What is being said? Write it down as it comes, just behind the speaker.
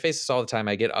face this all the time.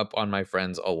 I get up on my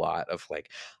friends a lot of like,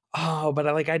 oh, but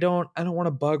I don't want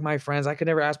to bug my friends. I could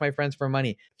never ask my friends for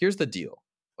money. Here's the deal.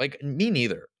 Like me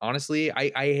neither. Honestly, I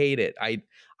hate it.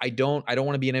 I don't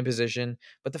want to be in a position.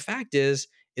 But the fact is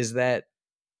that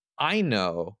I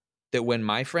know that when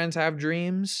my friends have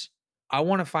dreams, I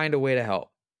want to find a way to help.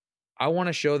 I want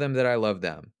to show them that I love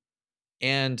them.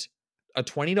 And a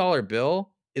 $20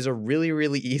 bill is a really,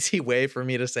 really easy way for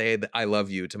me to say that I love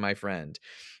you to my friend.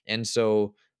 And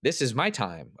so this is my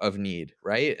time of need,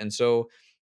 right? And so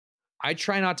I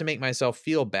try not to make myself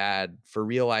feel bad for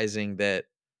realizing that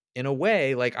in a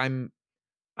way, like I'm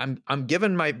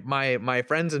giving my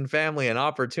friends and family an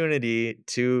opportunity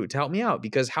to help me out,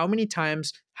 because how many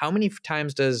times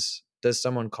does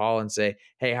someone call and say,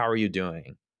 "Hey, how are you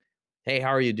doing? Hey, how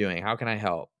are you doing? How can I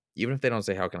help?" Even if they don't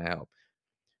say, "How can I help?"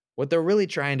 What they're really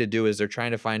trying to do is they're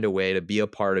trying to find a way to be a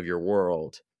part of your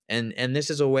world. And this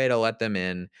is a way to let them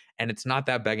in, and it's not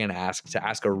that big an ask to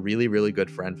ask a really, really good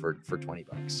friend for 20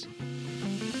 bucks.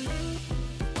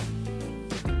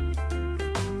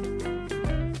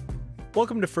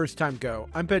 Welcome to First Time Go.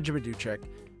 I'm Benjamin Duchek.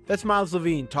 That's Miles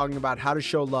Levin talking about how to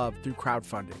show love through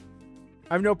crowdfunding.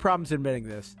 I have no problems admitting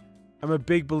this. I'm a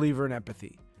big believer in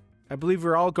empathy. I believe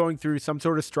we're all going through some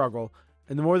sort of struggle,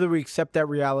 and the more that we accept that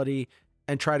reality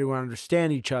and try to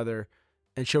understand each other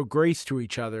and show grace to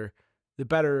each other, the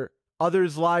better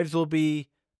others' lives will be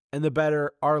and the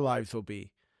better our lives will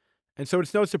be. And so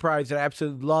it's no surprise that I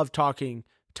absolutely love talking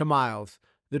to Miles,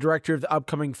 the director of the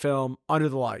upcoming film Under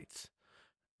the Lights.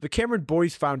 The Cameron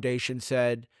Boyce Foundation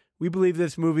said, "We believe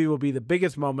this movie will be the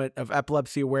biggest moment of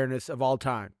epilepsy awareness of all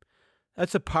time."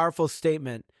 That's a powerful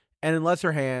statement, and in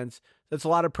lesser hands, that's a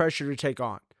lot of pressure to take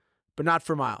on, but not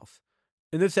for Miles.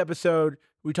 In this episode,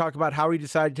 we talk about how he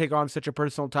decided to take on such a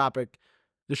personal topic,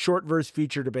 the short verse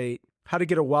feature debate, how to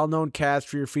get a well-known cast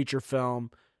for your feature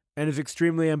film, and his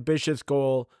extremely ambitious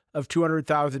goal of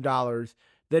 $200,000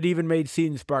 that even made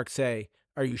Seton Spark say,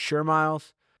 "Are you sure,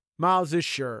 Miles?" Miles is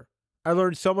sure. I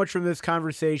learned so much from this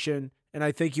conversation, and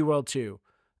I think you will too.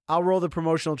 I'll roll the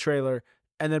promotional trailer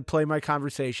and then play my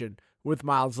conversation with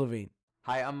Miles Levin.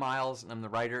 Hi, I'm Miles, and I'm the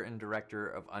writer and director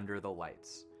of Under the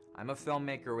Lights. I'm a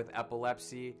filmmaker with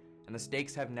epilepsy, and the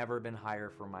stakes have never been higher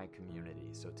for my community.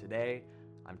 So today,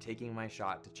 I'm taking my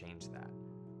shot to change that.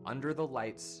 Under the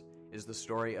Lights is the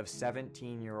story of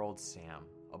 17-year-old Sam,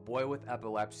 a boy with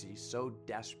epilepsy so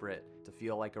desperate to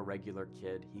feel like a regular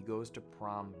kid, he goes to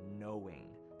prom knowing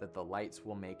that the lights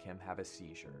will make him have a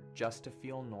seizure, just to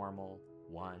feel normal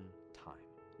one time.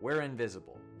 We're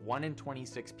invisible. 1 in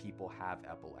 26 people have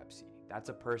epilepsy. That's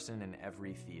a person in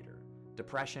every theater.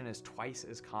 Depression is twice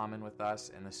as common with us,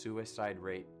 and the suicide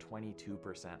rate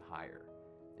 22% higher.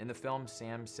 In the film,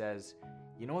 Sam says,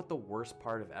 "You know what the worst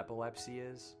part of epilepsy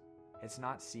is? It's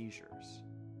not seizures.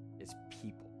 It's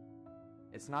people.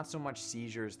 It's not so much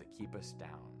seizures that keep us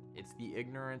down. It's the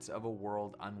ignorance of a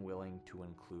world unwilling to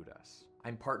include us."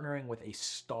 I'm partnering with a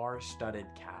star-studded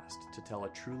cast to tell a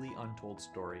truly untold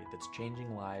story that's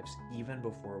changing lives even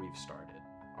before we've started.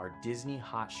 Our Disney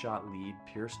hotshot lead,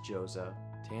 Pierce Joza,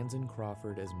 Tanzan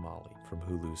Crawford as Molly from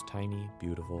Hulu's Tiny,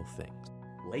 Beautiful Things.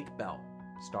 Lake Bell,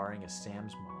 starring as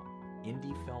Sam's mom.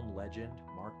 Indie film legend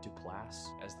Mark Duplass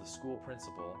as the school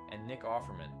principal, and Nick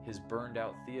Offerman, his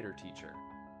burned-out theater teacher.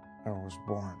 I was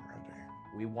born ready.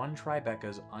 We won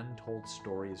Tribeca's Untold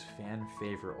Stories Fan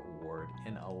Favorite Award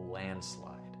in a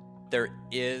landslide. There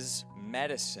is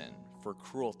medicine for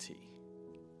cruelty.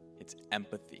 It's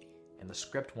empathy. And the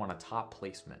script won a top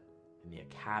placement in the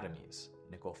Academy's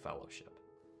Nickel Fellowship.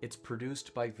 It's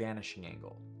produced by Vanishing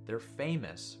Angle. They're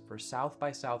famous for South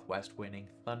by Southwest winning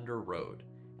Thunder Road,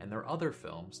 and their other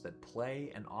films that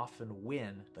play and often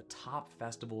win the top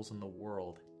festivals in the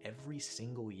world every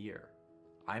single year.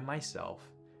 I myself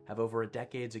have over a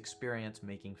decade's experience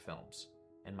making films,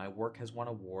 and my work has won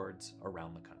awards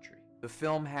around the country. The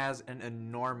film has an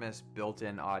enormous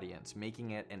built-in audience,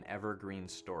 making it an evergreen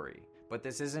story. But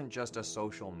this isn't just a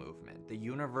social movement. The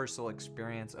universal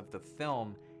experience of the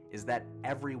film is that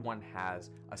everyone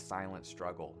has a silent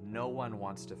struggle. No one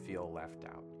wants to feel left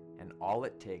out. And all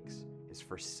it takes is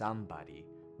for somebody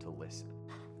to listen.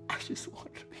 I just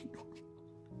want to be normal.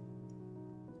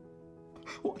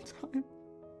 One time.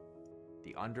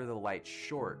 The Under the Lights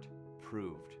short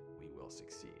proved we will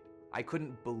succeed. I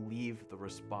couldn't believe the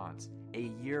response. A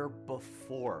year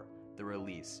before the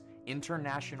release,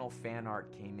 international fan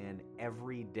art came in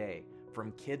every day,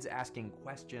 from kids asking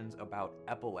questions about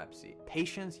epilepsy.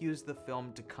 Patients used the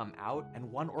film to come out, and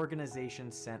one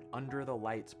organization sent Under the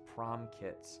Lights prom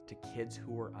kits to kids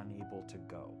who were unable to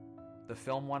go. The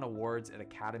film won awards at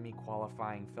Academy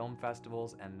qualifying film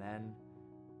festivals, and then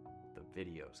the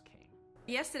videos came.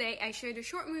 Yesterday, I shared a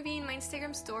short movie in my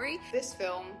Instagram story. This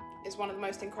film is one of the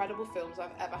most incredible films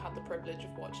I've ever had the privilege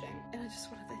of watching. And I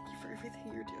just want to thank you for everything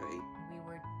you're doing. We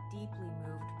were deeply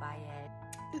moved by it.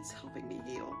 It's helping me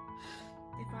heal.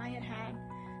 If I had had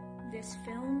this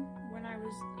film when I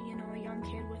was, a young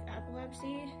kid with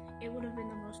epilepsy, it would have been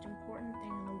the most important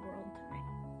thing in the world to me.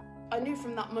 I knew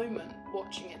from that moment,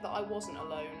 watching it, that I wasn't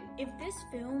alone. If this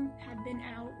film had been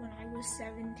out when I was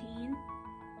 17,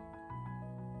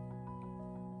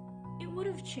 it would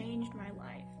have changed my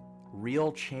life.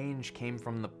 Real change came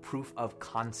from the proof of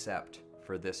concept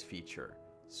for this feature.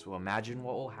 So imagine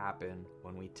what will happen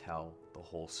when we tell the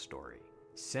whole story.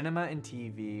 Cinema and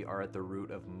TV are at the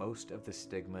root of most of the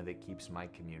stigma that keeps my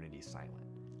community silent.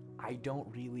 I don't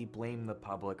really blame the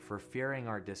public for fearing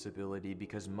our disability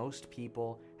because most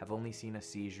people have only seen a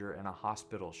seizure in a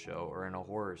hospital show or in a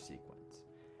horror sequence.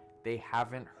 They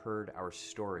haven't heard our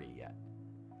story yet.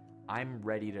 I'm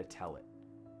ready to tell it.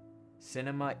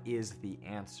 Cinema is the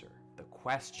answer. The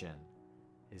question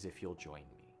is if you'll join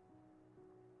me.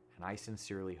 And I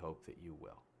sincerely hope that you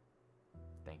will.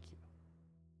 Thank you.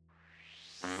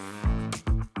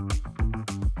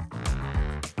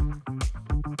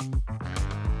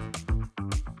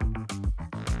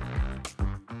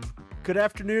 Good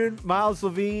afternoon, Miles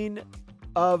Levin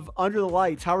of Under the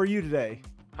Lights. How are you today?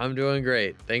 I'm doing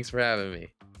great. Thanks for having me.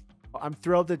 I'm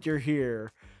thrilled that you're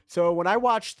here. So when I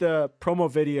watched the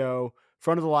promo video,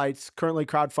 Front of the Lights, currently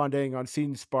crowdfunding on Seed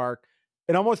and Spark,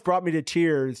 it almost brought me to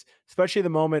tears, especially the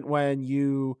moment when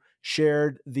you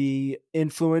shared the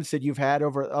influence that you've had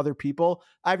over other people.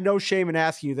 I have no shame in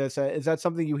asking you this. Is that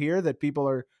something you hear, that people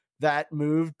are that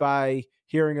moved by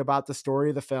hearing about the story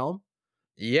of the film?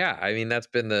 Yeah, I mean that's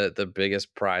been the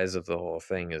biggest prize of the whole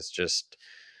thing is just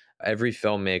every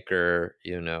filmmaker,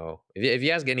 if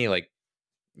you ask any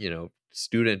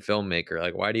student filmmaker,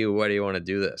 like why do you want to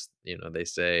do this? They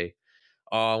say,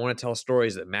 "Oh, I want to tell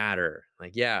stories that matter."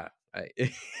 Like, yeah, yeah,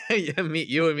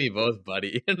 you and me both,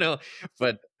 buddy.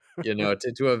 But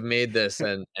to have made this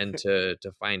and to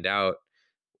find out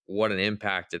what an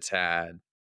impact it's had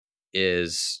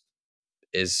is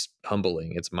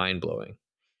humbling. It's mind blowing.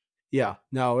 Yeah,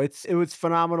 no, it was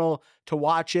phenomenal to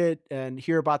watch it and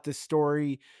hear about this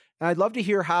story. And I'd love to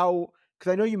hear how,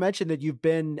 because I know you mentioned that you've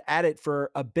been at it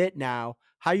for a bit now,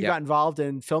 how you Yeah. got involved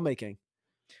in filmmaking.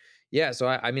 Yeah, so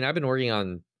I mean, I've been working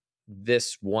on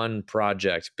this one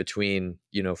project between,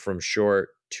 from short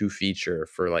to feature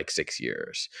for like 6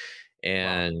 years.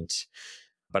 And,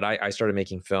 but I started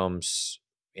making films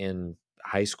in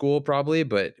high school probably.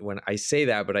 But when I say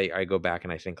that, but I go back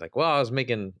and I think like, well, I was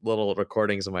making little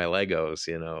recordings of my Legos,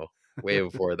 way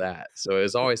before that. So it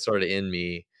was always sort of in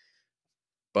me.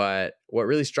 But what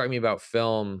really struck me about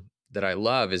film that I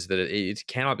love is that it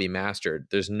cannot be mastered.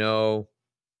 There is no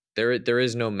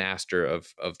master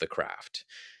of the craft.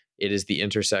 It is the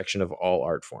intersection of all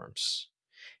art forms,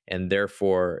 and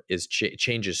therefore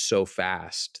changes so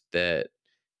fast that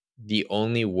the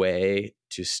only way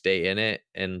to stay in it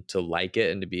and to like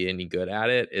it and to be any good at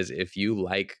it is if you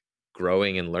like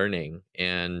growing and learning.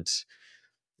 And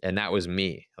that was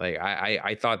me. Like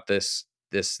I thought this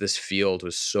field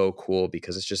was so cool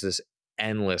because it's just this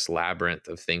endless labyrinth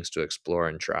of things to explore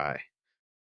and try.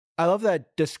 I love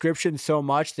that description so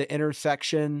much, the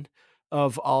intersection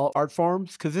of all art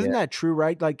forms, because isn't that true,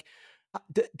 right? Like,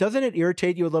 doesn't it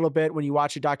irritate you a little bit when you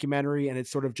watch a documentary and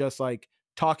it's sort of just like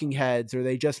talking heads, or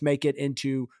they just make it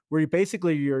into where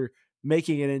you're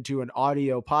making it into an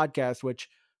audio podcast, which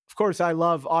of course I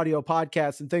love audio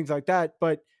podcasts and things like that,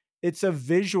 but it's a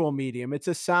visual medium, it's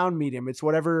a sound medium, it's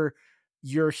whatever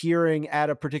you're hearing at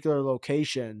a particular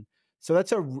location.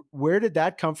 So where did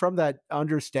that come from? That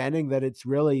understanding that it's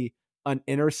really an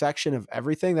intersection of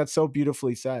everything. That's so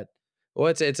beautifully said. Well,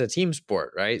 it's a team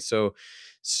sport, right? So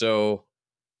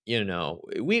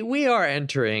we are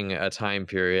entering a time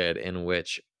period in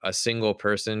which a single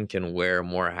person can wear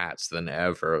more hats than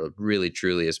ever, really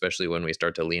truly, especially when we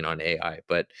start to lean on AI.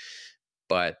 But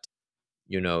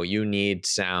you need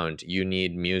sound, you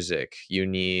need music, I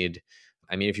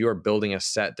mean, if you are building a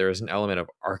set, there is an element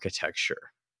of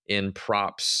architecture. In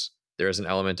props, there is an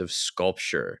element of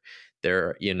sculpture.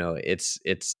 And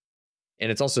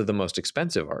it's also the most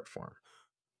expensive art form.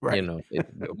 Right.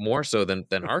 More so than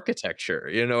architecture.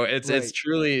 It's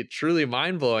Right. truly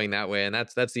mind blowing that way, and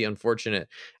that's the unfortunate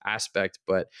aspect.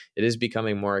 But it is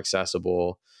becoming more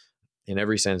accessible in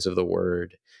every sense of the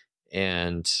word,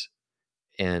 and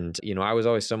I was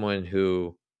always someone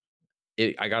who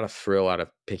I got a thrill out of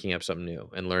picking up something new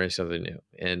and learning something new,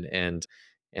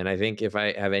 and I think if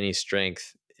I have any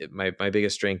strength my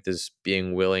biggest strength is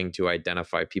being willing to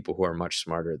identify people who are much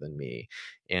smarter than me.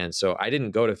 And so I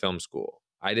didn't go to film school.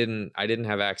 I didn't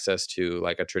have access to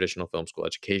like a traditional film school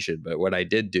education, but what I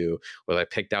did do was I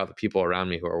picked out the people around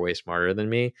me who are way smarter than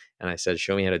me, and I said,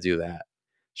 "Show me how to do that.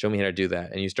 Show me how to do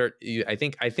that." And I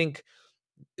think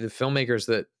the filmmakers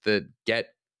that get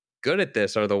good at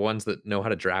this are the ones that know how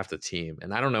to draft a team.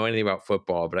 And I don't know anything about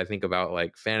football, but I think about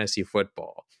like fantasy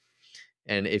football.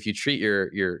 And if you treat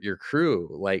your crew,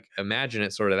 like imagine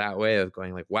it sort of that way of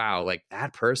going like, wow, like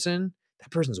that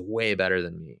person's way better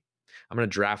than me. I'm gonna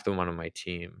draft them onto my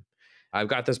team. I've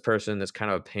got this person that's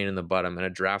kind of a pain in the butt. I'm gonna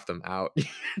draft them out.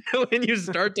 When you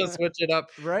start to switch it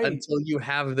up Right. until you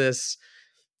have this,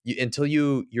 until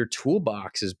your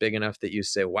toolbox is big enough that you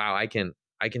say, wow, I can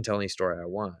tell any story I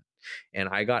want. And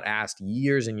I got asked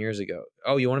years and years ago,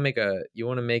 oh, you want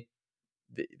to make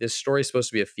this story is supposed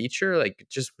to be a feature, like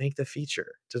just make the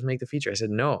feature, just make the feature. I said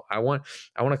no, I want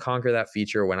to conquer that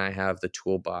feature when I have the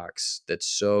toolbox that's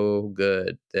so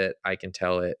good that I can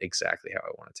tell it exactly how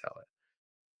I want to tell it.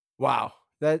 Wow.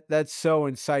 That's so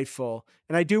insightful.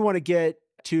 And I do want to get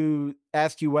to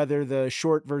ask you whether the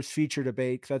short versus feature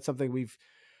debate, 'cause that's something we've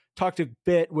talked a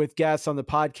bit with guests on the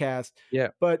podcast.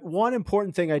 Yeah. But one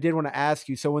important thing I did want to ask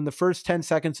you. So in the first 10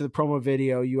 seconds of the promo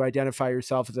video, you identify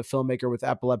yourself as a filmmaker with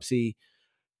epilepsy.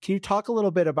 Can you talk a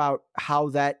little bit about how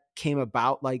that came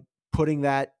about? Like putting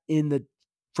that in the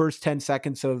first 10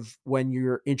 seconds of when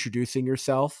you're introducing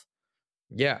yourself?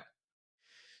 Yeah.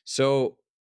 So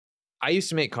I used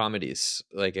to make comedies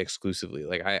like exclusively.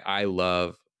 Like I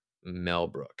love Mel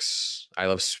Brooks. I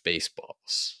love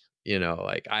Spaceballs.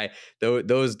 Like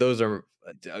those are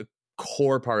a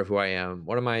core part of who I am.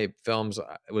 One of my films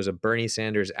was a Bernie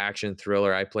Sanders action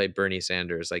thriller. I played Bernie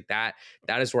Sanders. Like that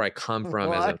is where I come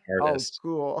from as an What? Oh, artist.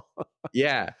 cool.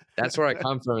 Yeah, that's where I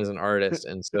come from as an artist.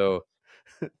 And so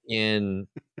in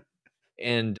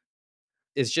and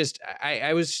it's just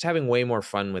I was just having way more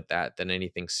fun with that than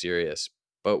anything serious.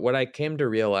 But what I came to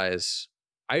realize,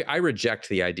 I reject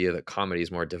the idea that comedy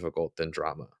is more difficult than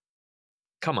drama.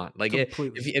 Come on, like if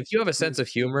Completely if you have a sense agree. of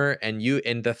humor and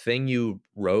the thing you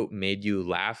wrote made you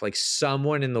laugh, like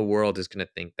someone in the world is gonna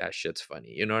think that shit's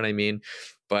funny. You know what I mean?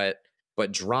 But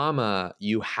but drama,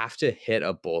 you have to hit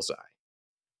a bullseye.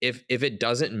 If it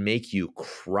doesn't make you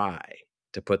cry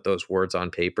to put those words on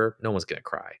paper, no one's gonna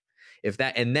cry. If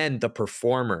that and then the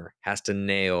performer has to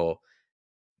nail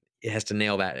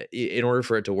that in order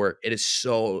for it to work. It is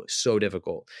so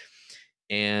difficult.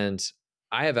 And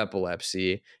I have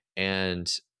epilepsy, and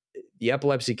the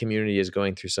epilepsy community is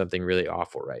going through something really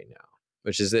awful right now,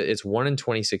 which is that it's 1 in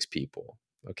 26 people.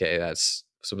 Okay, that's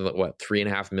something like what,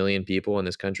 3.5 million people in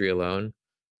this country alone.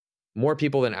 More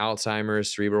people than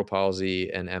Alzheimer's, cerebral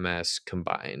palsy, and MS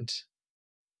combined.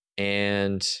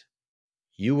 And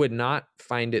you would not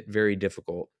find it very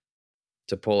difficult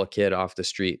to pull a kid off the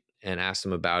street and ask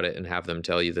them about it and have them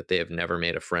tell you that they have never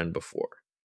made a friend before.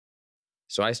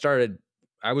 So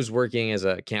I was working as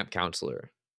a camp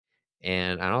counselor,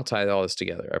 and I'll tie all this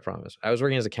together, I promise. I was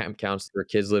working as a camp counselor for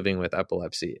kids living with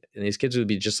epilepsy, and these kids would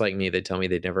be just like me. They'd tell me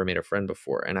they'd never made a friend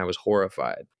before, and I was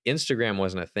horrified. Instagram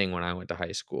wasn't a thing when I went to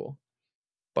high school.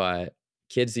 But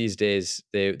kids these days,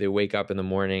 they wake up in the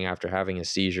morning after having a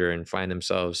seizure and find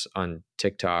themselves on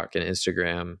TikTok and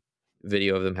Instagram,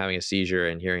 video of them having a seizure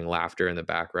and hearing laughter in the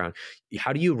background.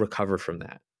 How do you recover from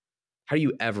that? How do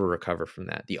you ever recover from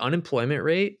that? The unemployment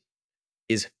rate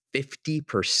is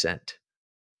 50%.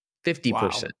 Wow.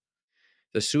 50%.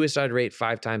 The suicide rate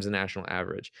 5 times the national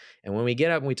average. And when we get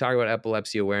up and we talk about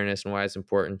epilepsy awareness and why it's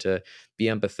important to be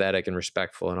empathetic and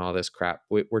respectful and all this crap,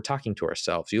 we're talking to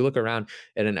ourselves. You look around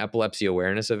at an epilepsy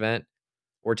awareness event,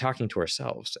 we're talking to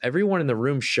ourselves. Everyone in the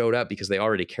room showed up because they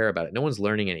already care about it. No one's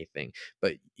learning anything,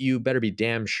 but you better be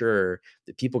damn sure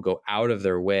that people go out of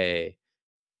their way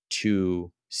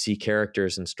to see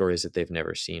characters and stories that they've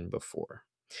never seen before.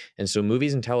 And so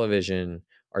movies and television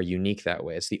are unique that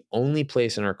way. It's the only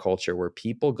place in our culture where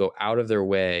people go out of their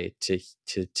way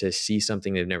to see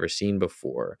something they've never seen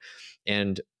before.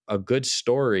 And a good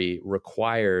story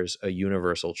requires a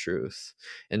universal truth.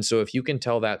 And so if you can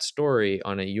tell that story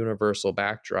on a universal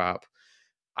backdrop,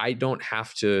 I don't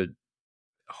have to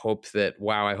hope that,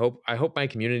 wow, I hope my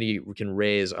community can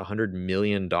raise $100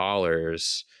 million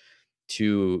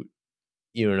to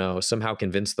somehow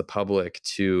convince the public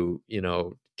to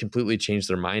completely change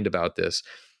their mind about this.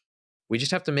 We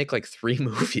just have to make like 3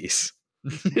 movies.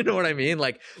 You know what I mean?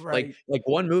 Like Right.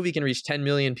 one movie can reach 10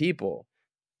 million people.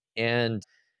 And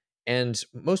and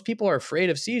most people are afraid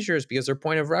of seizures because their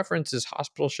point of reference is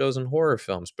hospital shows and horror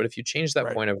films. But if you change that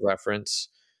Right. point of reference,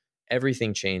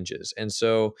 everything changes. And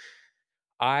so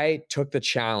I took the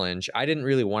challenge. I didn't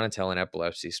really want to tell an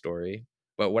epilepsy story,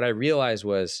 but what I realized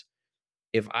was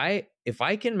if I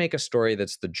can make a story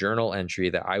that's the journal entry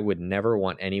that I would never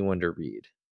want anyone to read,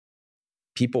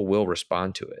 people will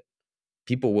respond to it.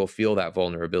 People will feel that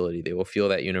vulnerability. They will feel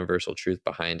that universal truth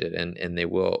behind it, and they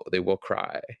will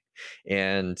cry.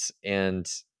 And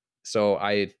so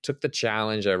I took the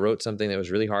challenge. I wrote something that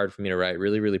was really hard for me to write,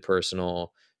 really, really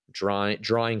personal,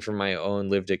 drawing from my own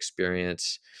lived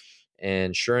experience.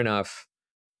 And sure enough,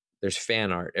 there's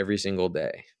fan art every single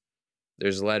day.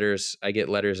 There's letters. I get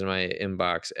letters in my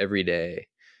inbox every day.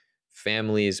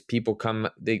 Families, people come.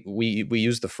 We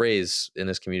use the phrase in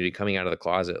this community, coming out of the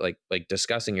closet, like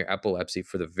discussing your epilepsy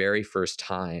for the very first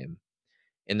time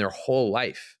in their whole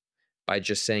life, by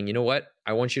just saying, you know what,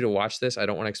 I want you to watch this. I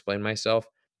don't want to explain myself.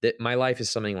 That my life is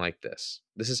something like this.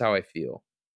 This is how I feel.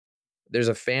 There's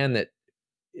a fan that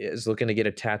is looking to get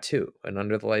a tattoo, an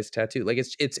under the lights tattoo. Like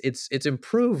it's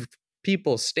improved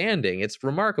people's standing. It's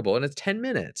remarkable, and it's 10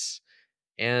 minutes.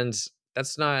 And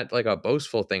that's not like a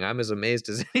boastful thing. I'm as amazed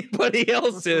as anybody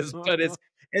else is, but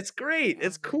it's great.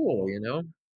 It's cool, you know?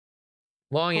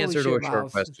 Long Holy answer to a shit, short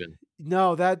Miles. question.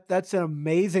 No, that's an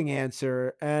amazing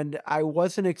answer, and I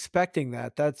wasn't expecting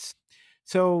that. That's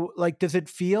so, like, does it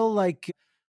feel like,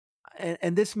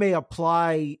 and this may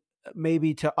apply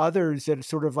maybe to others that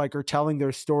sort of like are telling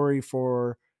their story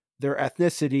for their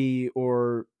ethnicity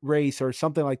or race or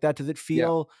something like that. Does it Yeah.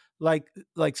 feel like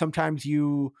sometimes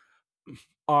you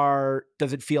are,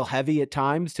 does it feel heavy at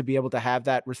times to be able to have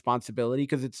that responsibility?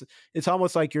 Because it's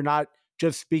almost like you're not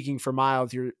just speaking for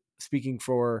Miles, you're speaking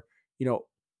for, you know,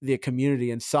 the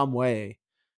community in some way.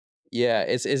 Yeah,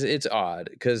 it's odd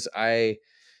because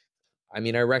I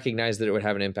mean, I recognized that it would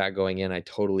have an impact going in. I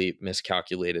totally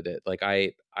miscalculated it. Like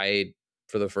I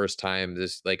for the first time,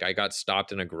 this like I got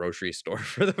stopped in a grocery store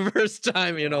for the first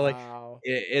time, like Wow.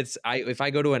 it's I if I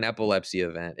go to an epilepsy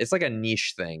event, it's like a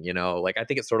niche thing, Like I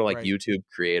think it's sort of like Right. YouTube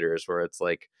creators where it's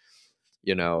like,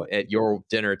 at your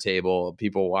dinner table,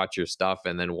 people watch your stuff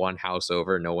and then one house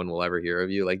over, no one will ever hear of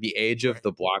you. Like the age of Right.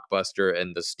 the Blockbuster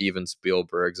and the Steven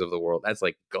Spielbergs of the world, that's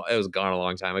like, it was gone a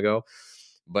long time ago.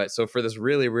 But so for this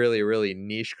really, really, really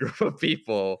niche group of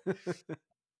people,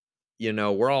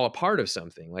 we're all a part of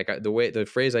something. Like the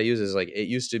phrase I use is like, it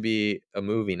used to be a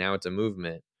movie, now it's a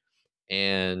movement.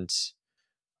 And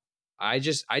I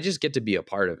just get to be a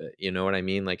part of it. You know what I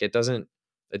mean? Like it doesn't,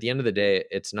 at the end of the day,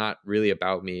 it's not really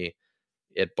about me.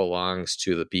 It belongs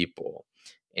to the people.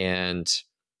 And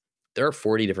there are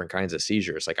 40 different kinds of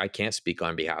seizures. Like I can't speak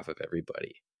on behalf of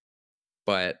everybody,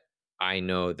 but I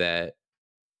know that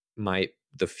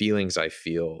the feelings I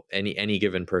feel, any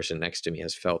given person next to me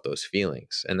has felt those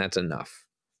feelings, and that's enough.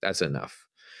 That's enough.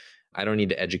 I don't need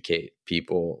to educate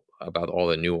people about all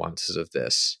the nuances of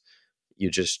this.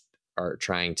 You just are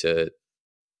trying to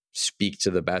speak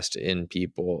to the best in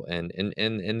people, and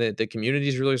the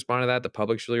communities really respond to that. The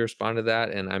public's really respond to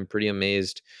that, and I'm pretty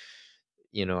amazed.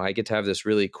 I get to have this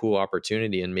really cool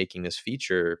opportunity in making this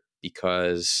feature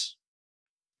because,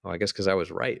 well, I guess because I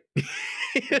was right.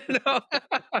 you know?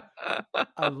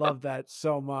 I love that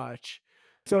so much.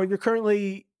 So you're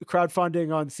currently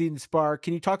crowdfunding on Seed and Spark.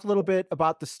 Can you talk a little bit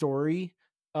about the story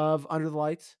of Under the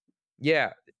Lights?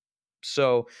 Yeah.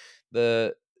 So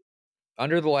the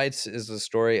Under the Lights is the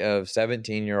story of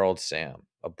 17-year-old Sam,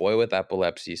 a boy with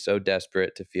epilepsy so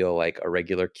desperate to feel like a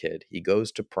regular kid. He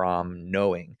goes to prom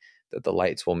knowing that the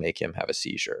lights will make him have a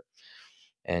seizure.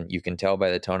 And you can tell by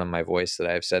the tone of my voice that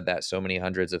I've said that so many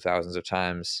hundreds of thousands of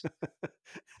times.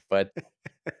 But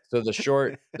so the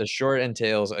short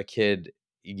entails a kid,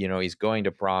 he's going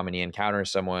to prom and he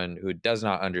encounters someone who does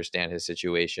not understand his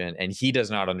situation and he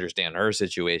does not understand her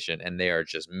situation, and they are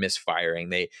just misfiring.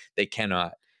 They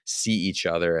cannot see each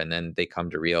other, and then they come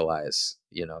to realize,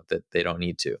 that they don't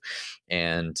need to.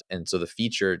 And so the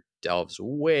feature delves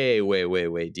way, way, way,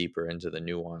 way deeper into the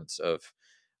nuance of,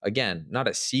 again, not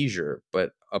a seizure,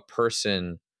 but a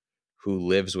person who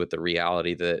lives with the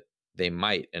reality that they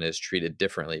might and is treated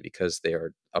differently because they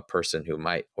are a person who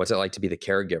might. What's it like to be the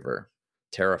caregiver?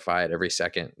 Terrified every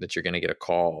second that you're going to get a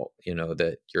call,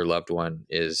 that your loved one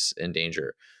is in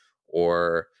danger.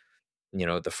 Or,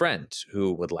 the friend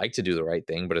who would like to do the right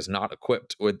thing but is not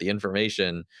equipped with the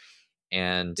information.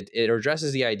 And it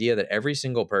addresses the idea that every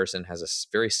single person has a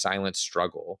very silent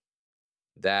struggle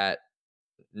that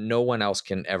no one else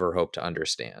can ever hope to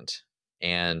understand.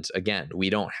 And again, we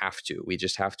don't have to. We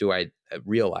just have to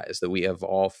realize that we have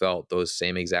all felt those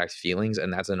same exact feelings,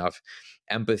 and that's enough.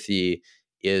 Empathy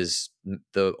is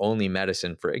the only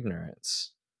medicine for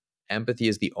ignorance. Empathy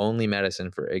is the only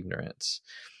medicine for ignorance.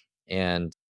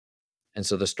 And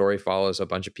so the story follows a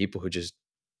bunch of people who just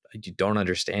you don't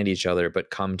understand each other, but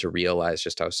come to realize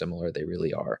just how similar they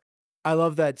really are. I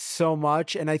love that so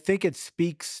much. And I think it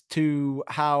speaks to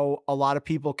how a lot of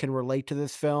people can relate to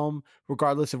this film,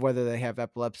 regardless of whether they have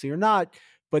epilepsy or not.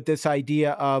 But this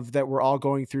idea of that we're all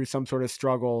going through some sort of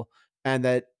struggle and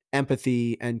that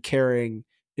empathy and caring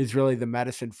is really the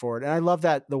medicine for it. And I love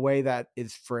that the way that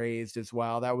is phrased as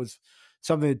well. That was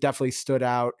something that definitely stood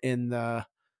out in the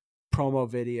promo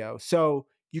video. So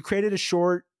you created a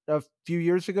short a few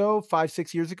years ago, 5,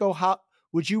 6 years ago. How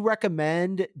would you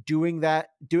recommend doing that?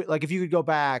 Do it like if you could go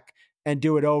back and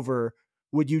do it over,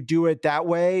 would you do it that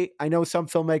way? I know some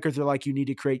filmmakers are like, you need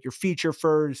to create your feature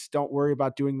first. Don't worry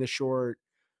about doing the short.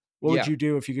 What would Yeah. you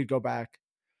do if you could go back?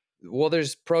 Well,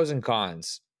 there's pros and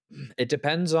cons. It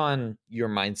depends on your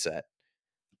mindset.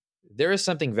 There is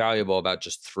something valuable about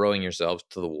just throwing yourself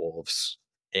to the wolves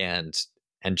and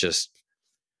and just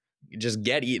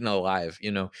get eaten alive,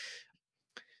 you know.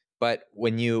 But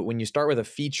when you start with a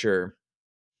feature,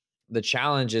 the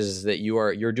challenge is that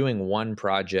you're doing one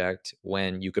project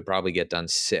when you could probably get done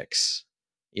six,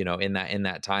 you know, in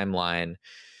that timeline.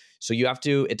 So you have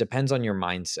to, it depends on your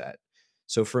mindset.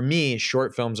 So for me,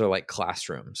 short films are like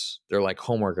classrooms. They're like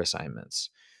homework assignments.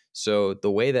 So the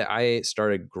way that I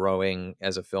started growing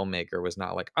as a filmmaker was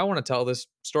not like, I want to tell this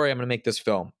story, I'm going to make this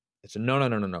film. It's no, no,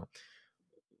 no, no, no.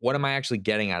 What am I actually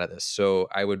getting out of this? So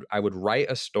I would write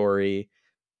a story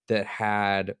that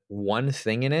had one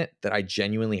thing in it that I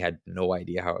genuinely had no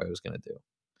idea how I was going to do.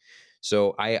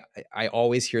 So I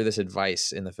always hear this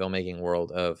advice in the filmmaking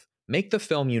world of make the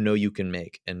film you know you can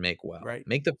make and make well. Right.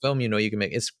 Make the film you know you can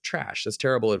make. It's trash. That's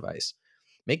terrible advice.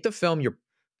 Make the film you're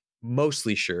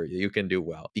mostly sure you can do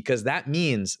well, because that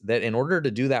means that in order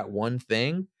to do that one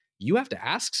thing, you have to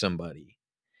ask somebody.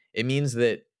 It means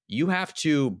that you have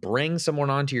to bring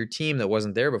someone onto your team that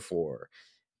wasn't there before,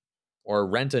 or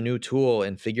rent a new tool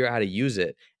and figure out how to use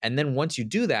it. And then once you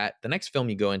do that, the next film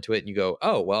you go into it and you go,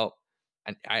 oh, well,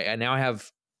 I now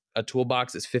have a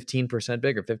toolbox that's 15%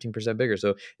 bigger, 15% bigger.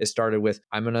 So it started with,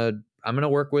 I'm gonna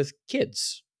work with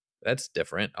kids. That's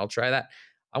different. I'll try that.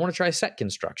 I want to try set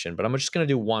construction, but I'm just gonna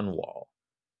do one wall,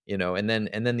 you know. And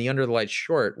then the Under the Lights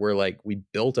short, where like we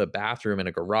built a bathroom in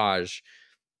a garage.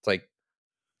 It's like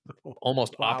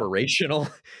almost Wow. operational.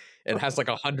 It has like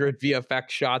 100 VFX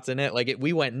shots in it. Like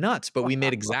we went nuts, but we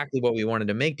made exactly what we wanted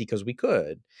to make because we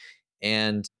could.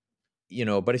 And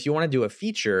but if you want to do a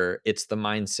feature, it's the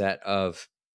mindset of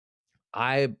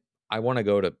I I want to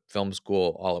go to film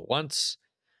school all at once.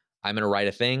 I'm going to write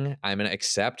a thing. I'm going to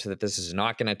accept that this is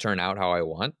not going to turn out how I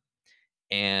want,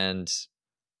 and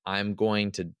I'm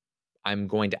going to I'm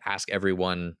going to ask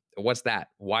everyone, what's that?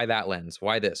 Why that lens?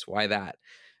 Why this? Why that?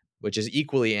 Which is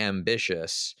equally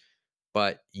ambitious,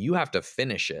 but you have to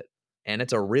finish it. And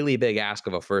it's a really big ask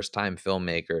of a first-time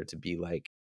filmmaker to be like,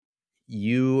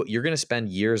 you're going to spend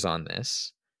years on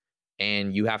this,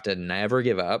 and you have to never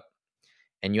give up,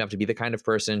 and you have to be the kind of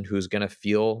person who's going to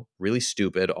feel really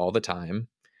stupid all the time.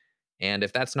 And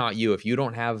if that's not you, if you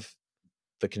don't have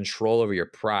the control over your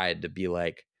pride to be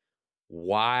like,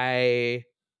 why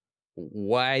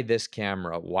this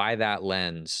camera? Why that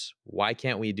lens? Why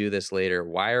can't we do this later?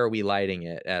 Why are we lighting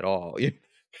it at all?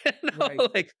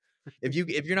 Right. Like if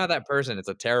you're not that person, it's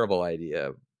a terrible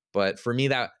idea. But for me,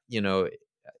 that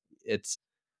it's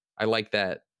I like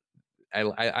that.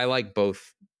 I like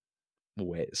both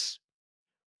ways.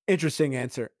 Interesting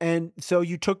answer. And so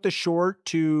you took the short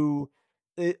to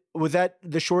was that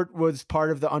the short was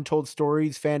part of the Untold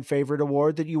Stories fan favorite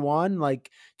award that you won? Like,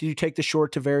 did you take the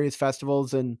short to various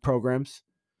festivals and programs?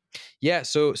 Yeah.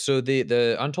 So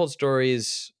the Untold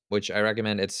Stories, which I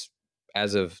recommend, it's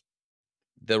as of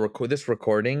this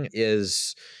recording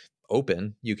is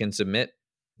open. You can submit.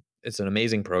 It's an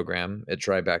amazing program at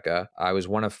Tribeca. I was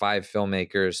one of 5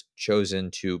 filmmakers chosen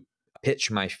to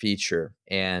pitch my feature,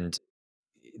 and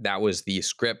that was the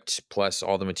script plus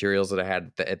all the materials that I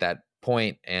had at that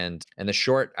point, and the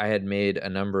short I had made a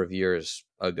number of years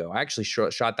ago. I actually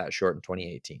shot that short in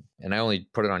 2018, and I only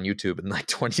put it on YouTube in like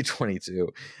 2022.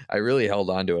 I really held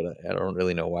on to it. I don't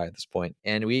really know why at this point.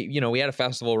 And we had a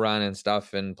festival run and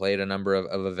stuff, and played a number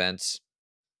of events.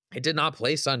 It did not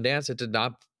play Sundance. It did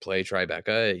not play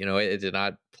Tribeca. It did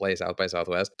not play South by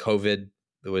Southwest.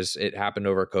 It happened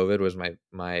over COVID, was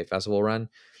my festival run.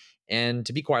 And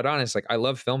to be quite honest, like I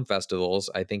love film festivals.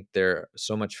 I think they're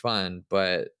so much fun,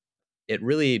 but it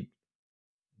really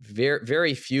very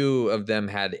very few of them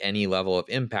had any level of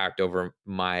impact over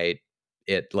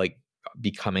it like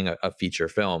becoming a feature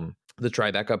film. The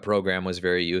Tribeca program was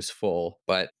very useful,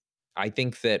 but I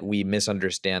think that we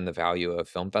misunderstand the value of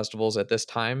film festivals at this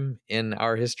time in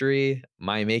our history.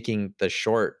 My making the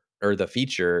short or the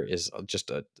feature is just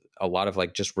a a lot of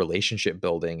like just relationship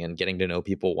building and getting to know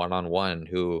people one on one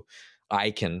who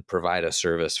I can provide a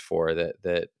service for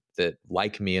that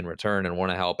like me in return and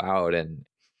want to help out. And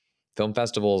film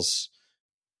festivals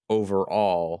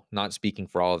overall, not speaking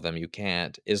for all of them, you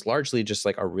can't, is largely just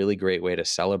like a really great way to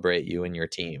celebrate you and your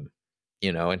team,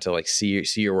 and to like see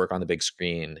your work on the big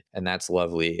screen, and that's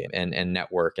lovely, and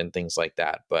network and things like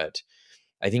that. But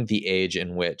I think the age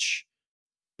in which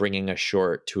bringing a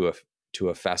short to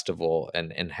a festival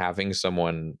and having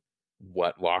someone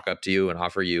walk up to you and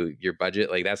offer you your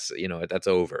budget, like that's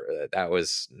over. That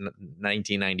was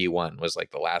 1991 was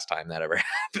like the last time that ever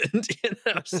happened.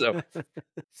 So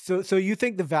So you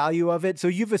think the value of it? So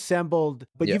yeah. you've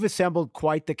assembled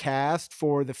quite the cast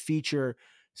for the feature.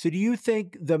 So do you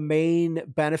think the main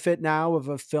benefit now of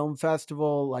a film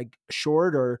festival like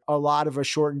short, or a lot of a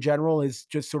short in general, is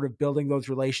just sort of building those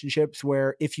relationships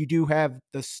where if you do have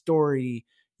the story,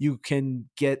 you can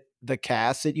get the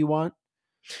cast that you want?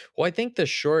 Well, I think the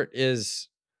short is,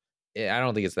 I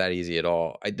don't think it's that easy at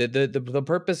all. The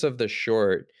purpose of the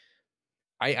short,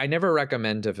 I never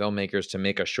recommend to filmmakers to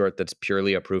make a short that's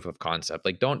purely a proof of concept.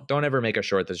 Like don't ever make a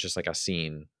short that's just like a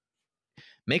scene.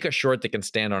 Make a short that can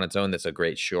stand on its own, that's a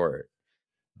great short.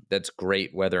 That's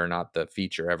great whether or not the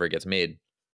feature ever gets made.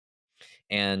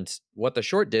 And what the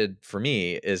short did for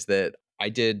me is that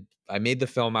I made the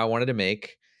film I wanted to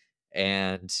make.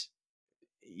 And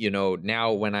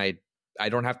now when I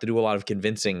don't have to do a lot of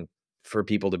convincing for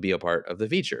people to be a part of the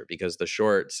feature, because the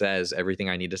short says everything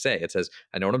I need to say. It says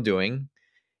I know what I'm doing.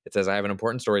 It says I have an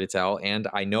important story to tell and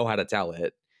I know how to tell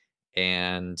it,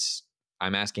 and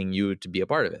I'm asking you to be a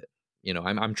part of it.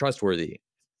 I'm trustworthy.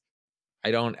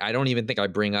 I don't even think I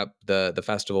bring up the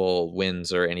festival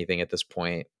wins or anything at this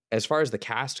point. As far as the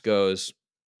cast goes,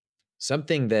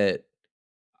 something that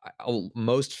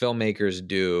most filmmakers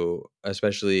do,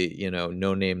 especially,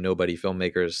 no name, nobody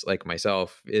filmmakers like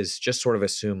myself, is just sort of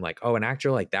assume like, oh, an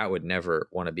actor like that would never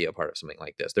want to be a part of something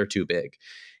like this. They're too big.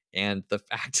 And the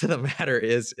fact of the matter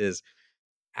is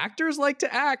actors like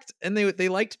to act, and they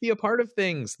like to be a part of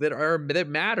things that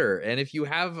matter. And if you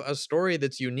have a story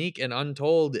that's unique and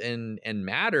untold and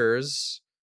matters,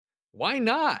 why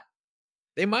not?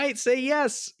 They might say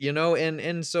yes,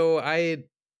 and so I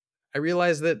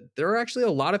realized that there are actually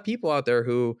a lot of people out there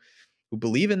who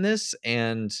believe in this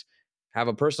and have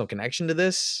a personal connection to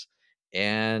this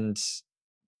and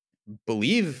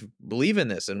believe in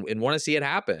this and want to see it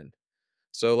happen.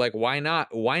 So like why not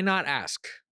ask?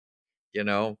 You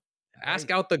know, ask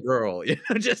Right. out the girl,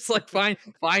 just like find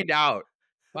out.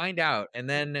 Find out. And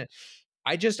then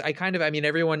I mean,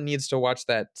 everyone needs to watch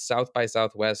that South by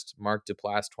Southwest Mark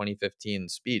Duplass 2015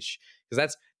 speech,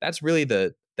 because that's really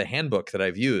the handbook that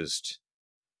I've used,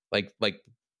 like like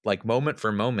like moment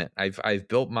for moment. I've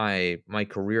built my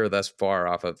career thus far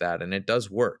off of that, and it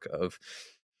does work. Of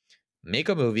make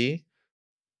a movie,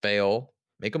 fail,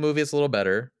 make a movie that's a little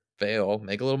better, fail,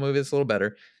 make a little movie that's a little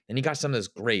better, then you got something that's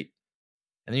great,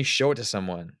 and then you show it to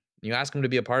someone. You ask them to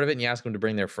be a part of it, and you ask them to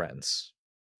bring their friends.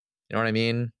 You know what I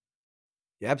mean?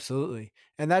 Yeah, absolutely.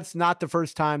 And that's not the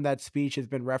first time that speech has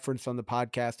been referenced on the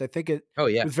podcast. I think it Oh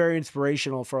yeah. was very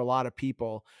inspirational for a lot of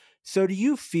people. So do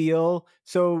you feel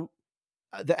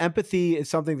the empathy is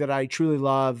something that I truly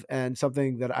love and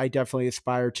something that I definitely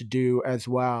aspire to do as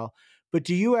well. But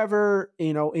do you ever,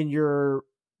 in your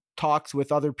talks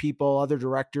with other people, other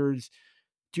directors,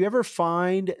 do you ever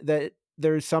find that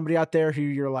there's somebody out there who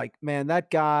you're like, man, that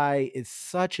guy is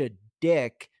such a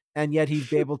dick, and yet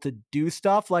he's able to do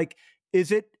stuff? Like,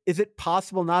 is it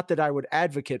possible, not that I would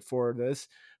advocate for this,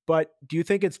 but do you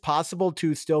think it's possible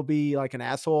to still be like an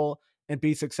asshole and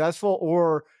be successful?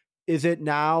 Or is it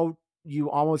now you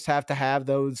almost have to have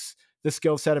the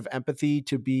skill set of empathy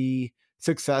to be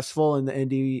successful in the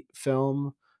indie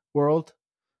film world?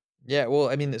 Yeah, well,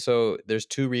 I mean, so there's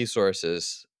two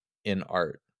resources in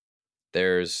art.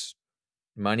 There's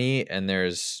money and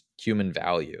there's human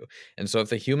value. And so if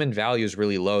the human value is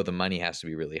really low, the money has to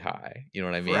be really high. You know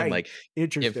what I mean? Right. Like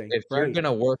Interesting. if you're Right. going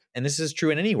to work, and this is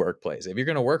true in any workplace, if you're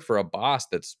going to work for a boss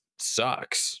that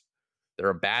sucks, they're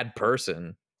a bad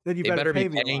person, Then you they better better be pay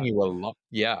me a paying lot. you a lot.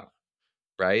 Yeah,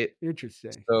 right?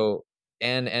 Interesting. So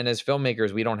and as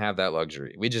filmmakers, we don't have that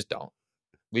luxury. We just don't.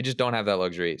 We just don't have that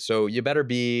luxury. So you better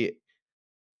be,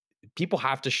 people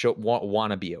have to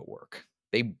want to be at work.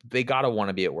 They got to want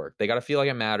to be at work. They got to feel like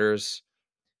it matters.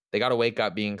 They got to wake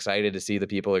up being excited to see the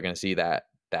people they're going to see that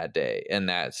day. And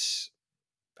that's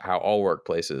how all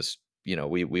workplaces,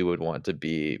 we would want to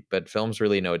be. But film's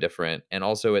really no different. And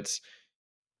also it's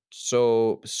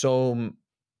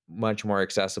much more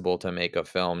accessible to make a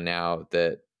film now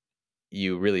that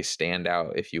you really stand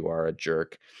out if you are a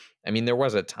jerk. I mean, there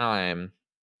was a time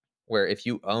where if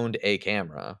you owned a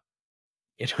camera,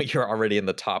 you're already in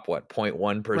the top, what, Right.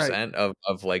 0.1%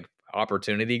 of like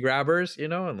opportunity grabbers,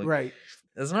 and like Right.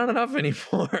 it's not enough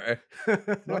anymore.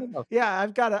 Not enough. Yeah,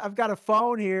 I've got a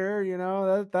phone here,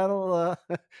 that'll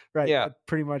right, Yeah.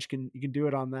 pretty much you can do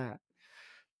it on that.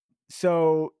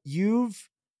 So you've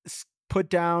put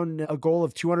down a goal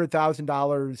of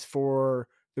 $200,000 for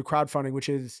the crowdfunding, which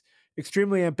is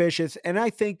extremely ambitious and I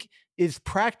think is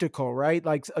practical, right?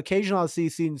 Like occasionally I'll see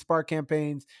Seed and Spark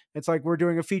campaigns. It's like we're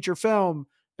doing a feature film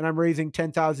and I'm raising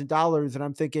 $10,000 and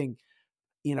I'm thinking,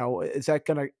 is that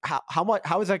gonna how much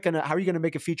how is that gonna how are you gonna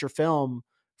make a feature film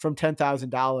from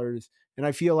 $10,000? And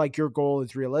I feel like your goal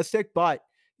is realistic, but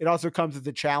it also comes with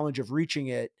the challenge of reaching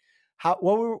it.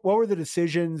 What were the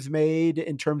decisions made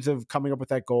in terms of coming up with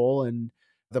that goal and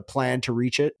the plan to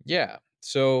reach it? Yeah.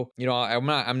 So,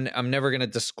 I'm never going to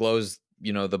disclose,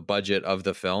 the budget of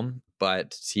the film,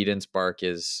 but Seed and Spark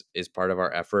is part of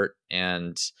our effort.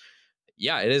 And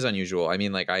yeah, it is unusual. I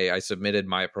mean, like I submitted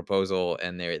my proposal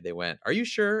and they went, "Are you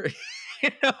sure?"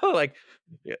 Like,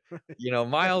 yeah,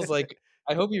 Miles, like,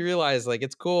 I hope you realize, like,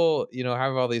 it's cool,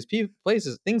 have all these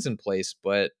things in place,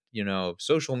 but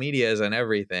social media isn't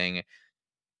everything.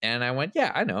 And I went,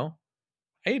 "Yeah, I know.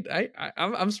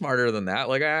 I'm smarter than that.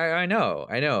 Like, I know,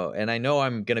 and I know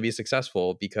I'm gonna be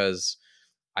successful because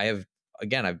I have,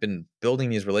 again, I've been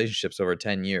building these relationships over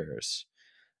 10 years.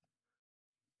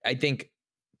 I think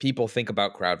people think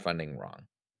about crowdfunding wrong.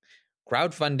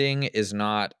 Crowdfunding is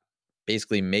not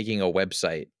basically making a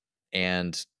website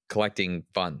and collecting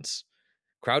funds.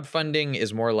 Crowdfunding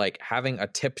is more like having a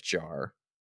tip jar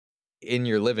in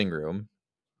your living room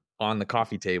on the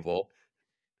coffee table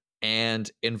and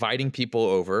inviting people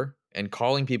over and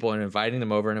calling people and inviting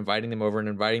them over and inviting them over and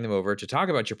inviting them over to talk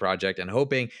about your project and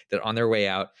hoping that on their way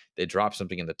out they drop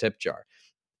something in the tip jar.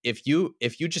 If you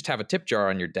just have a tip jar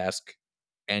on your desk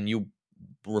and you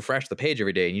refresh the page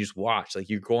every day and you just watch, like,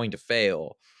 you're going to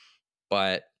fail.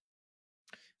 But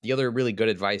the other really good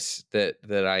advice that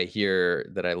I hear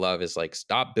that I love is, like,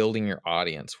 stop building your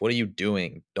audience. What are you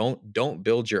doing? Don't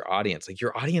build your audience. Like,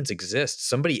 your audience exists.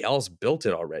 Somebody else built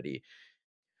it already.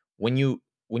 When you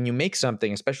make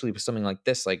something, especially with something like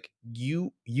this, like,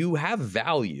 you have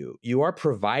value. You are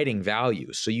providing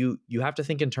value. So you have to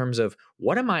think in terms of,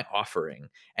 what am I offering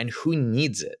and who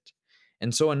needs it?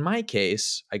 And so in my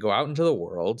case, I go out into the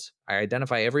world, I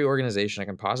identify every organization I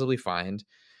can possibly find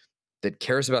that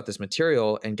cares about this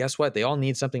material, and guess what? They all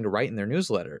need something to write in their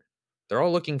newsletter. They're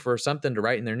all looking for something to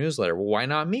write in their newsletter. Well, why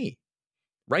not me?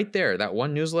 Right there, that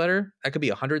one newsletter, that could be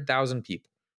 100,000 people.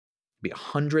 Be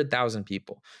 100,000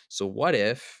 people. So what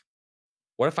if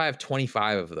I have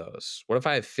 25 of those? What if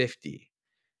I have 50?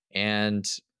 And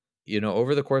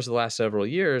over the course of the last several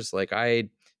years, like,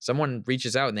 someone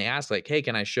reaches out and they ask, like, "Hey,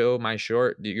 can I show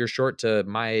your short to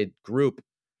my group?"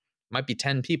 Might be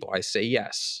 10 people. I say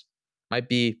yes. Might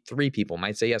be 3 people.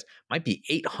 Might say yes. Might be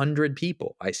 800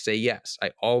 people. I say yes.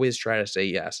 I always try to say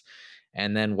yes.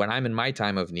 And then when I'm in my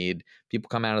time of need, people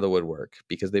come out of the woodwork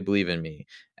because they believe in me.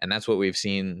 And that's what we've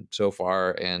seen so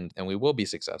far. And we will be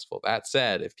successful. That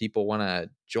said, if people want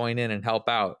to join in and help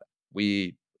out,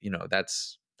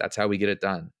 that's how we get it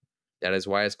done. That is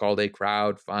why it's called a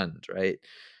crowd fund, right?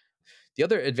 The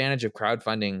other advantage of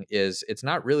crowdfunding is it's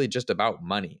not really just about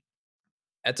money.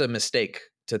 That's a mistake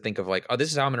to think of, like, "Oh,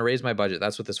 this is how I'm gonna raise my budget.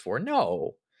 That's what this for."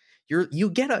 No. You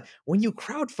get when you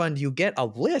crowdfund, you get a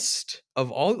list of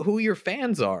all who your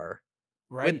fans are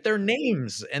with Right. their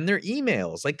names and their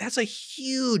emails. Like, that's a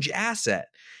huge asset.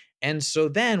 And so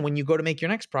then when you go to make your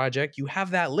next project, you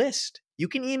have that list. You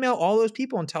can email all those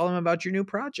people and tell them about your new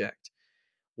project.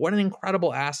 What an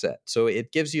incredible asset. So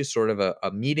it gives you sort of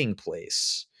a meeting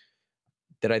place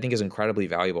that I think is incredibly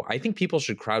valuable. I think people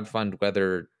should crowdfund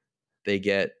whether they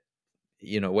get,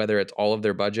 whether it's all of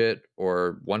their budget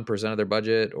or 1% of their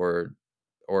budget or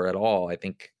at all. I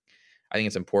think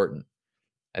it's important.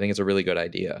 I think it's a really good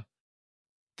idea.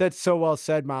 That's so well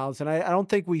said, Miles. And I don't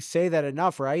think we say that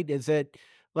enough, right? Is it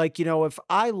like, if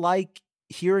I like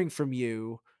hearing from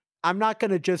you, I'm not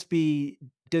going to just be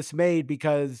dismayed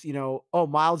because, oh,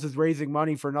 Miles is raising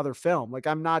money for another film. Like,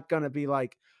 I'm not going to be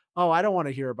like, oh, I don't want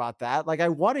to hear about that. Like, I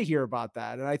want to hear about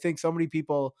that. And I think so many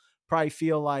people probably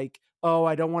feel like, oh,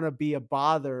 I don't want to be a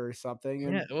bother or something. Yeah,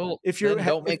 And well, if then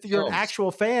don't if make you're an films.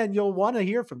 actual fan, you'll want to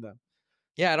hear from them.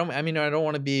 Yeah, I don't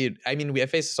want to be, I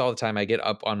face this all the time. I get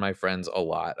up on my friends a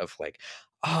lot of, like,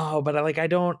 "Oh, but I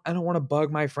don't want to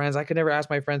bug my friends. I could never ask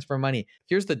my friends for money."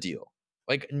 Here's the deal.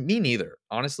 Like, me neither.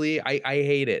 Honestly, I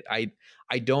hate it.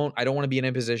 I don't want to be in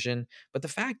a position, but the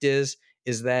fact is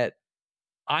that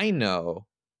I know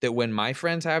that when my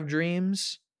friends have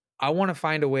dreams, I want to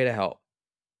find a way to help.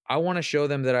 I want to show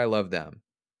them that I love them.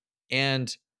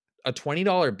 And a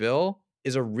 $20 bill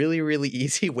is a really, really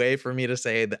easy way for me to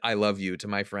say that I love you to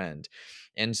my friend.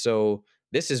 And so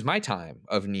this is my time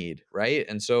of need, right?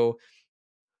 And so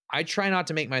I try not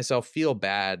to make myself feel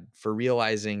bad for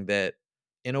realizing that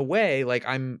in a way, like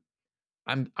I'm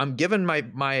giving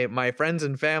my friends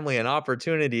and family an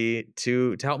opportunity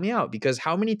to help me out, because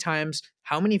how many times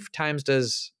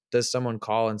does someone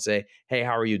call and say, "Hey,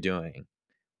 how are you doing?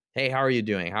 Hey, how are you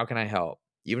doing? How can I help?"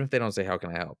 Even if they don't say, "How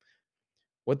can I help?"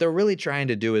 What they're really trying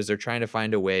to do is they're trying to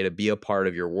find a way to be a part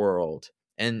of your world.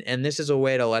 And this is a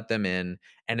way to let them in,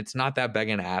 and it's not that big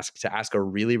an ask to ask a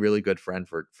really, really good friend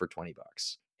for 20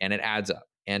 bucks. And it adds up.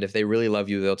 And if they really love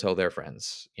you, they'll tell their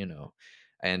friends, you know.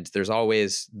 And there's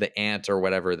always the aunt or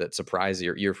whatever that surprises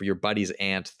your buddy's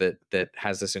aunt that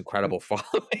has this incredible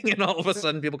following, and all of a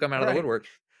sudden people come out of the Right. woodwork.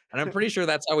 And I'm pretty sure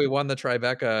that's how we won the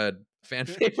Tribeca fan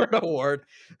favorite award.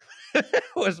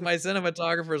 Was my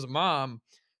cinematographer's mom.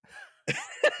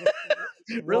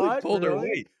 Really What? pulled her Really?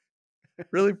 weight.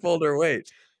 Really pulled her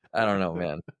weight. I don't know,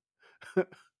 man.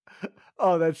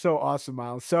 Oh, that's so awesome,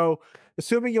 Miles. So,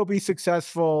 assuming you'll be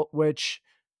successful, which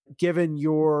given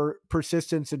your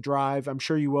persistence and drive, I'm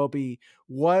sure you will be,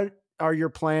 what are your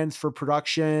plans for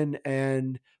production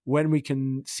and when we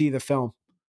can see the film?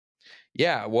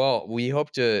 Yeah, well, we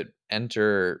hope to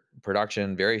enter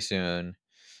production very soon.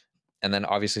 And then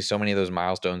obviously so many of those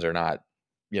milestones are not,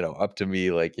 up to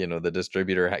me. Like, the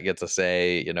distributor gets a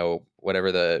say,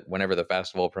 whenever the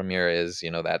festival premiere is,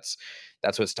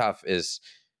 that's what's tough is,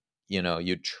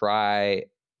 you try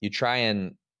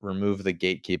and remove the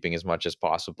gatekeeping as much as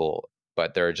possible,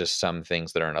 but there are just some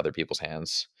things that are in other people's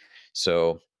hands.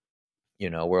 So,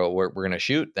 we're gonna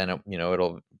shoot, then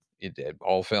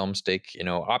all films take,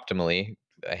 optimally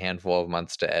a handful of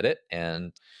months to edit,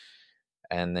 and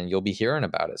then you'll be hearing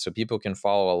about it. So people can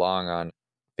follow along on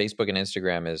Facebook and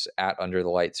Instagram is at Under the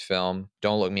Lights Film.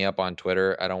 Don't look me up on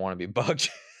Twitter. I don't want to be bugged.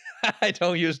 I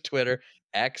don't use Twitter,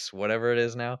 X, whatever it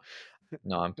is now.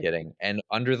 No, I'm kidding. And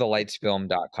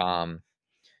underthelightsfilm.com,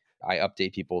 I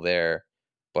update people there,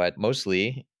 but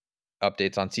mostly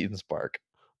updates on Season Spark.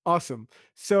 Awesome.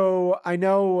 So I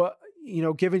know,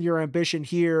 given your ambition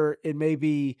here, it may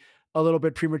be a little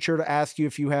bit premature to ask you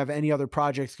if you have any other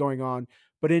projects going on,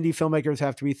 but indie filmmakers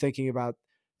have to be thinking about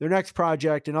their next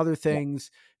project and other Yeah. things.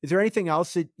 Is there anything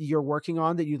else that you're working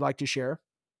on that you'd like to share?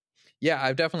 Yeah,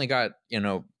 I've definitely got,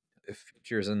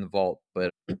 features in the vault,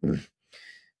 but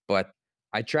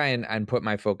I try and put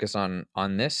my focus on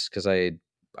this because I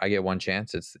get one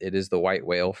chance. It is the white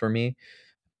whale for me.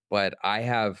 But I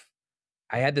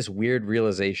had this weird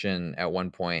realization at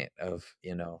one point of,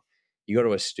 you go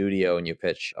to a studio and you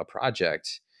pitch a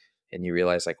project and you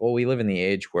realize like, well, we live in the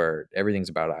age where everything's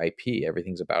about IP.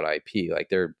 Everything's about IP.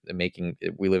 Like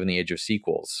we live in the age of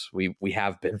sequels. We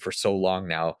have been for so long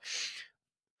now.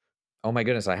 Oh my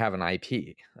goodness, I have an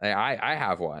IP. I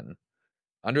have one.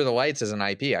 Under the Lights is an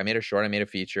IP. I made a short, I made a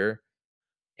feature.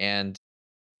 And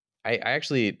I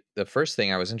actually, the first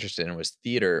thing I was interested in was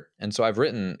theater. And so I've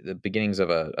written the beginnings of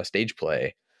a stage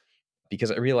play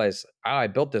because I realized, I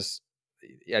built this.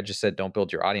 I just said, don't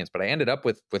build your audience, but I ended up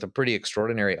with a pretty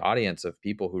extraordinary audience of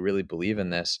people who really believe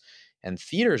in this. And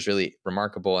theater is really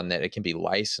remarkable in that it can be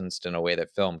licensed in a way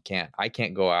that film can't. I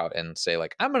can't go out and say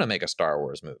like, I'm going to make a Star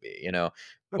Wars movie,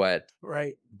 but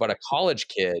Right. but a college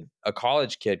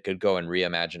kid could go and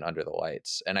reimagine Under the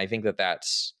Lights, and I think that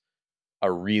that's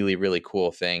a really, really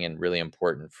cool thing and really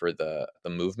important for the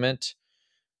movement.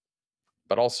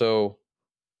 But also,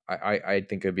 I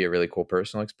think it'd be a really cool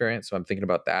personal experience. So I'm thinking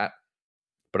about that.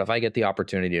 But if I get the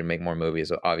opportunity to make more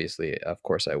movies, obviously, of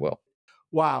course, I will.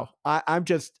 Wow. I'm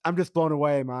just blown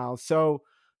away, Miles. So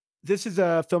this is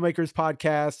a filmmakers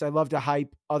podcast. I love to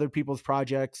hype other people's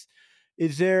projects.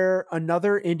 Is there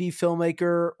another indie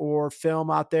filmmaker or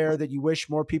film out there that you wish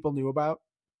more people knew about?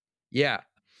 Yeah.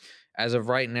 As of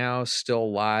right now,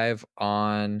 still live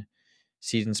on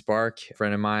Season Spark. A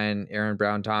friend of mine, Aaron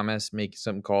Brown Thomas, making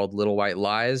something called Little White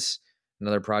Lies,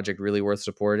 another project really worth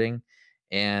supporting.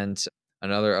 And a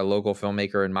local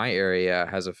filmmaker in my area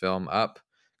has a film up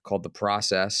called The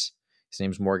Process. His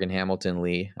name's Morgan Hamilton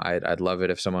Lee. I'd love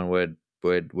it if someone would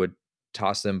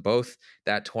toss them both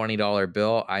that $20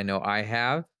 bill. I know I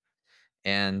have,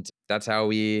 and that's how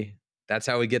we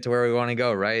get to where we want to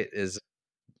go. Right? Is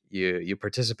you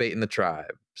participate in the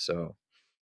tribe. So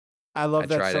I I love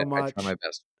that try so to I try my much.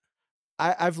 best.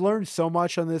 I've learned so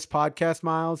much on this podcast,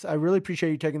 Miles. I really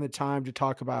appreciate you taking the time to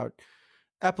talk about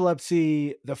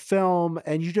epilepsy, the film,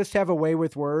 and you just have a way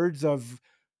with words of,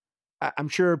 I'm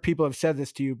sure people have said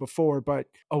this to you before, but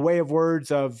a way of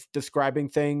words of describing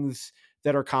things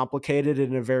that are complicated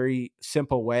in a very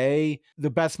simple way. The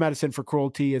best medicine for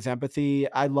cruelty is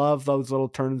empathy. I love those little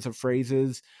turns of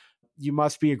phrases. You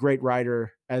must be a great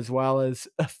writer as well as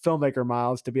a filmmaker,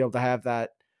 Miles, to be able to have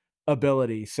that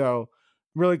ability. So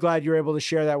I'm really glad you're able to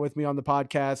share that with me on the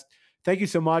podcast. Thank you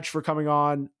so much for coming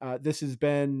on. This has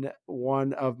been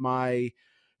one of my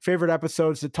favorite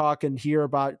episodes to talk and hear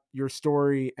about your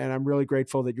story, and I'm really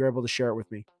grateful that you're able to share it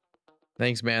with me.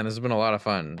 Thanks, man. This has been a lot of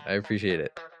fun. I appreciate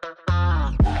it.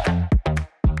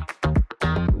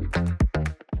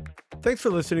 Thanks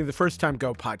for listening to the First Time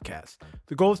Go podcast.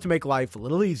 The goal is to make life a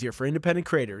little easier for independent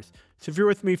creators. So if you're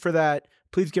with me for that,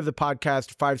 please give the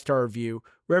podcast a 5-star review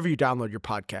wherever you download your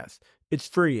podcast. It's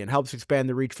free and helps expand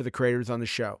the reach for the creators on the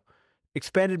show.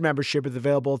 Expanded membership is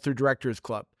available through Directors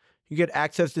Club. You get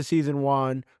access to Season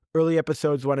 1, early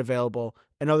episodes when available,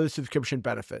 and other subscription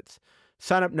benefits.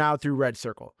 Sign up now through Red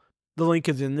Circle. The link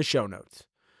is in the show notes.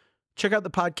 Check out the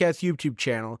podcast YouTube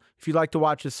channel if you'd like to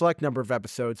watch a select number of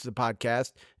episodes of the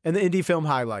podcast and the Indie Film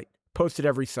Highlight, posted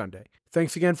every Sunday.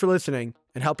 Thanks again for listening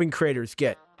and helping creators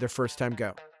get their first time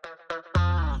go.